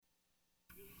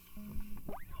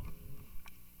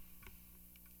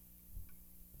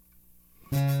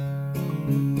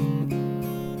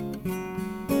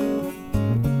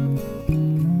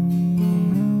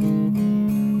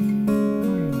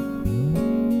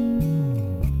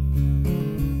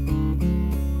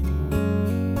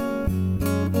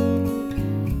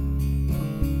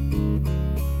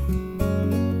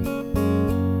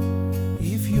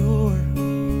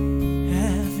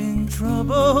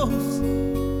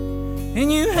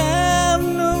and you have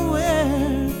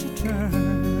nowhere to turn.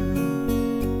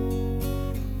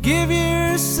 Give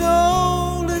your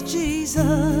soul to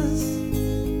Jesus,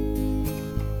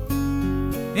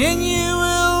 and you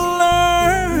will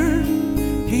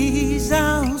learn He's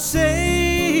our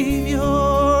Savior.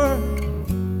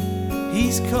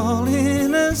 He's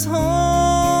calling us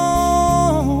home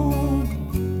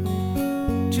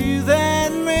to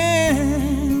that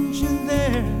mansion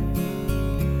there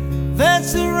that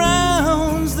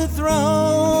surrounds the throne.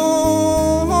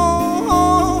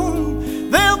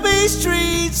 There'll be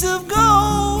streets of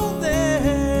gold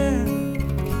there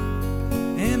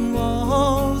and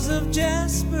walls of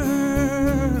jasper,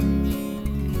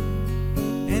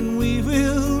 and we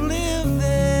will live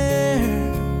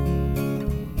there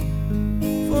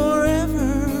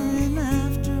forever and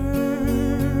after.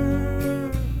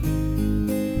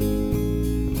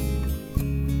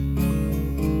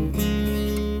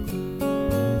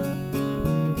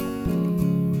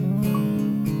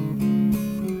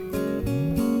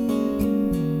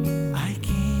 I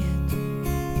can't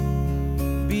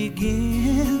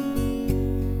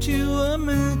begin to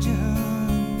imagine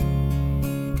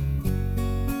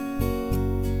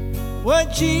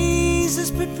what Jesus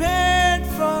prepared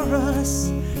for us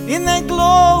in that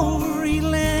glory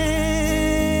land.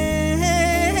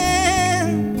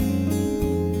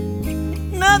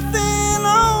 Nothing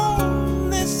on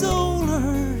this old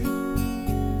earth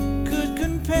could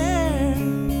compare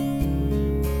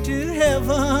to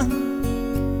heaven,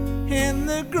 and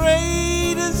the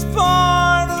greatest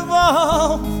part of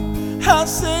all, our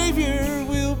Savior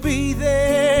will be there.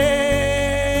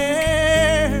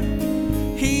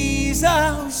 He's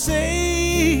our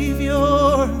Savior.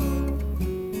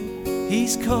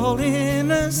 He's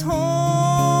calling us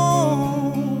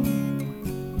home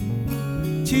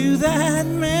to that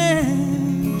man.